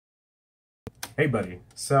Hey buddy,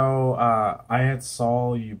 so I had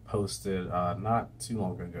saw you posted not too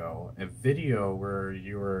long ago a video where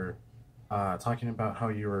you were talking about how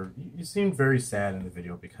you seemed very sad in the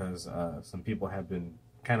video because some people had been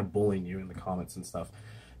kind of bullying you in the comments and stuff.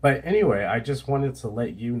 But anyway, I just wanted to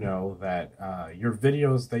let you know that your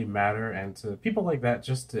videos, they matter, and to people like that,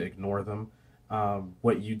 just to ignore them.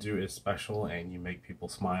 What you do is special, and you make people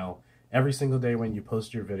smile every single day when you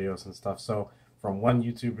post your videos and stuff. So from one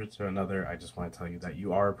YouTuber to another, I just want to tell you that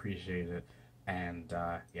you are appreciated. And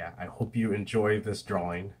yeah, I hope you enjoy this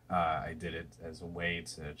drawing. I did it as a way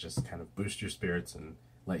to just kind of boost your spirits and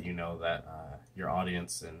let you know that your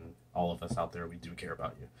audience and all of us out there, we do care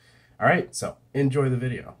about you. All right, so enjoy the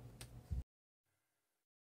video.